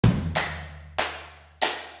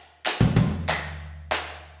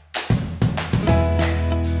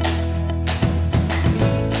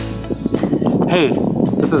Hey,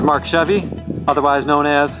 this is Mark Chevy, otherwise known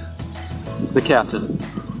as the Captain.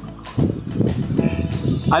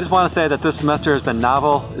 I just want to say that this semester has been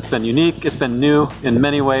novel, it's been unique, it's been new in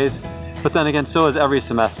many ways, but then again, so is every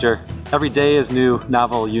semester. Every day is new,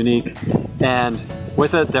 novel, unique, and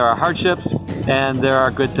with it there are hardships and there are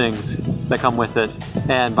good things that come with it.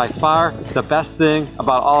 And by far, the best thing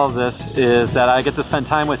about all of this is that I get to spend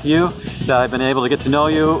time with you, that I've been able to get to know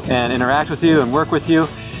you and interact with you and work with you.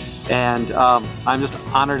 And I'm just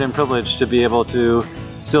honored and privileged to be able to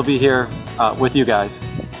still be here with you guys.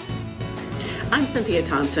 I'm Cynthia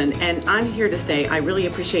Thompson, and I'm here to say I really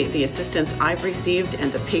appreciate the assistance I've received and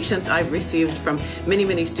the patience I've received from many,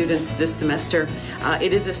 many students this semester.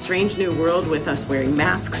 It is a strange new world with us wearing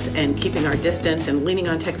masks and keeping our distance and leaning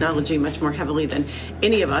on technology much more heavily than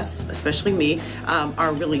any of us, especially me,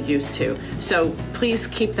 are really used to. So please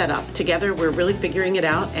keep that up. Together, we're really figuring it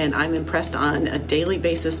out, and I'm impressed on a daily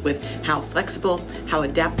basis with how flexible, how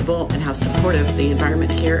adaptable, and how supportive the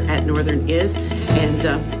environment here at Northern is, and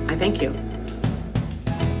I thank you.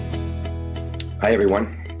 Hi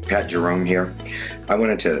everyone, Pat Jerome here. I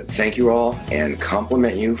wanted to thank you all and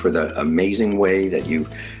compliment you for the amazing way that you've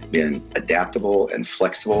been adaptable and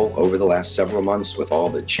flexible over the last several months with all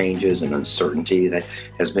the changes and uncertainty that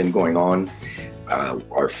has been going on.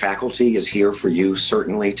 Our faculty is here for you,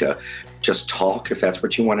 certainly, to just talk if that's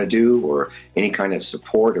what you want to do, or any kind of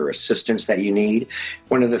support or assistance that you need.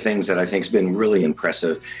 One of the things that I think has been really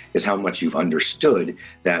impressive is how much you've understood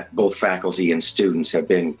that both faculty and students have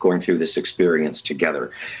been going through this experience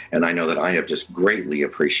together. And I know that I have just greatly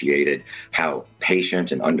appreciated how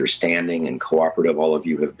patient and understanding and cooperative all of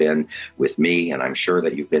you have been with me, and I'm sure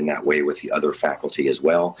that you've been that way with the other faculty as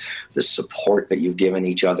well. The support that you've given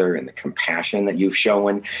each other and the compassion that you've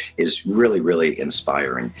shown is really, really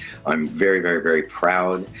inspiring. I'm very, very, very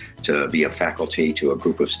proud to be a faculty to a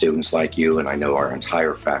group of students like you, and I know our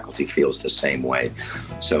entire faculty feels the same way.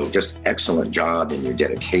 So just excellent job in your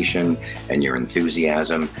dedication and your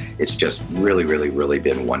enthusiasm. It's just really, really, really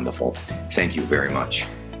been wonderful. Thank you very much.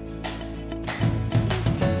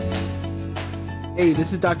 Hey,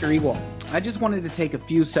 this is Dr. Ewald. I just wanted to take a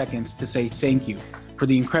few seconds to say thank you for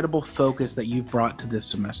the incredible focus that you've brought to this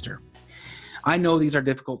semester. I know these are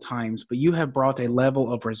difficult times, but you have brought a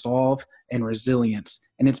level of resolve and resilience,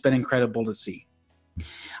 and it's been incredible to see.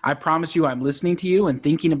 I promise you I'm listening to you and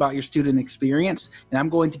thinking about your student experience, and I'm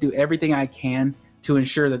going to do everything I can to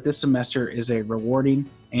ensure that this semester is a rewarding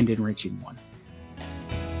and enriching one.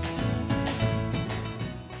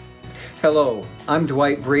 Hello, I'm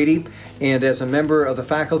Dwight Brady, and as a member of the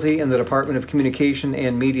faculty in the Department of Communication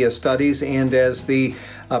and Media Studies, and as the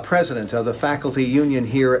president of the faculty union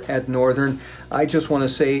here at Northern, I just want to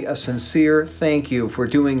say a sincere thank you for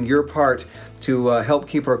doing your part to help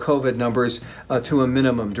keep our COVID numbers to a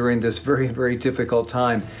minimum during this very, very difficult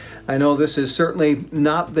time. I know this is certainly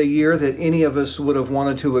not the year that any of us would have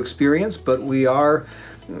wanted to experience, but we are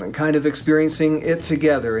kind of experiencing it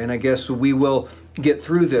together, and I guess we will get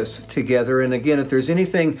through this together. And again, if there's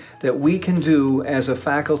anything that we can do as a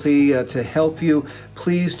faculty to help you,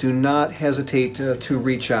 please do not hesitate to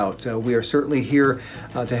reach out. We are certainly here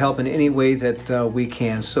to help in any way that we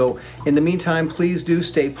can. So in the meantime, please do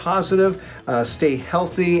stay positive, stay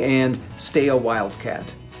healthy, and stay a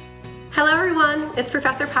Wildcat. Hello everyone, it's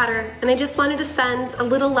Professor Potter, and I just wanted to send a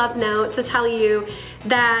little love note to tell you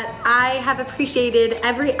that I have appreciated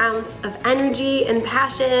every ounce of energy and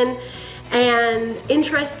passion and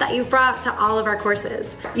interest that you've brought to all of our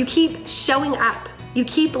courses. You keep showing up, you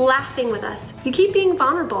keep laughing with us, you keep being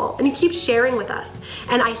vulnerable, and you keep sharing with us.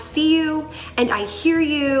 And I see you, and I hear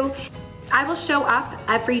you. I will show up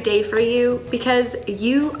every day for you because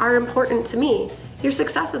you are important to me. Your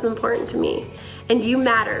success is important to me, and you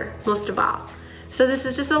matter most of all. So this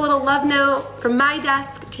is just a little love note from my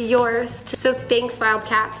desk to yours. So thanks,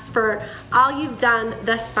 Wildcats, for all you've done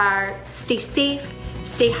thus far. Stay safe,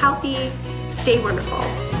 stay healthy, stay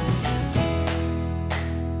wonderful.